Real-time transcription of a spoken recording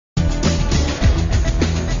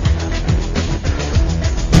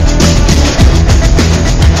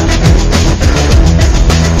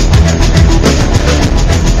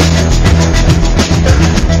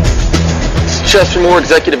Chester Moore,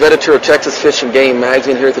 Executive Editor of Texas Fish and Game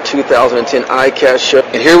Magazine, here at the 2010 ICAST show.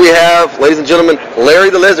 And here we have, ladies and gentlemen, Larry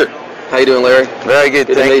the Lizard. How you doing, Larry? Very good.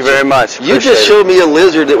 Thank you very much. You just showed me a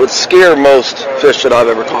lizard that would scare most fish that I've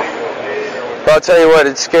ever caught. Well, I'll tell you what,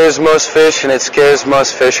 it scares most fish and it scares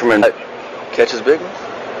most fishermen. Catches big ones?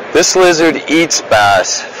 This lizard eats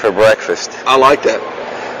bass for breakfast. I like that.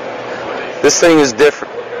 This thing is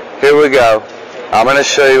different. Here we go. I'm going to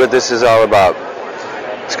show you what this is all about.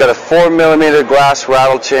 It's got a 4mm glass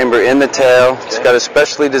rattle chamber in the tail. It's got a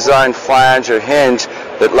specially designed flange or hinge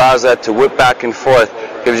that allows that to whip back and forth.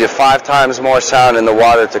 Gives you 5 times more sound in the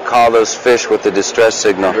water to call those fish with the distress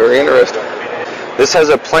signal. Very interesting. This has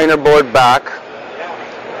a planer board back,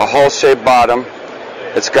 a hole-shaped bottom.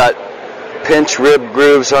 It's got pinch rib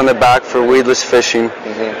grooves on the back for weedless fishing.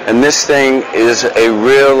 And this thing is a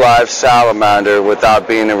real live salamander without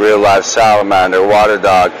being a real live salamander, water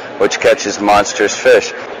dog, which catches monstrous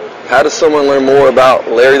fish. How does someone learn more about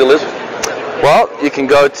Larry the Lizard? Well, you can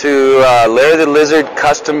go to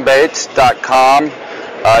LarryTheLizardCustomBaits.com.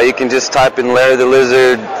 You can just type in Larry the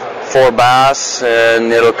Lizard for bass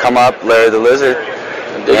and it'll come up, Larry the Lizard.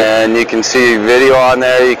 And you can see video on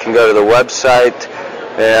there. You can go to the website.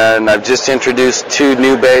 And I've just introduced 2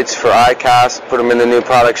 new baits for ICAST, put them in the new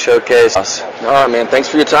product showcase. All right, man. Thanks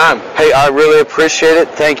for your time. Hey, I really appreciate it.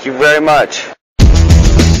 Thank you very much.